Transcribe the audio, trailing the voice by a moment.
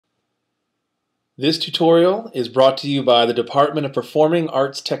This tutorial is brought to you by the Department of Performing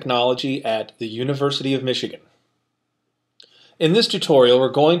Arts Technology at the University of Michigan. In this tutorial, we're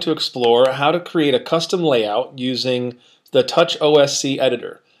going to explore how to create a custom layout using the Touch OSC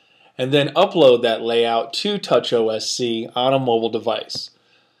editor, and then upload that layout to Touch OSC on a mobile device.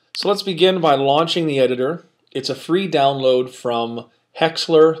 So let's begin by launching the editor. It's a free download from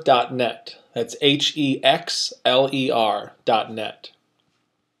hexler.net. That's HEXLER.net.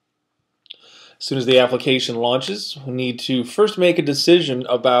 As soon as the application launches, we need to first make a decision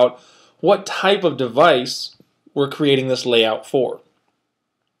about what type of device we're creating this layout for.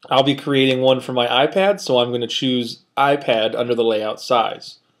 I'll be creating one for my iPad, so I'm going to choose iPad under the layout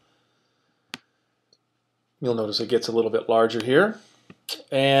size. You'll notice it gets a little bit larger here.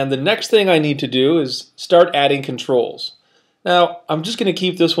 And the next thing I need to do is start adding controls. Now, I'm just going to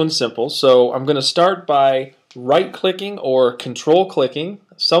keep this one simple, so I'm going to start by right-clicking or control-clicking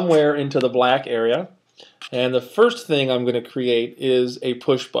somewhere into the black area. And the first thing I'm going to create is a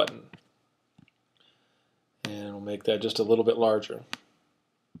push button. And we'll make that just a little bit larger.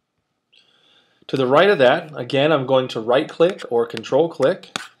 To the right of that, again, I'm going to right-click or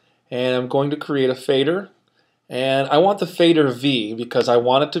control-click, and I'm going to create a fader. And I want the fader V because I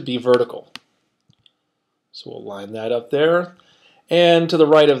want it to be vertical. So we'll line that up there. And to the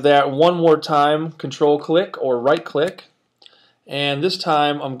right of that, one more time, control-click or right-click. And this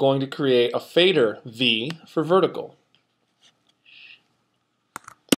time I'm going to create a fader V for vertical.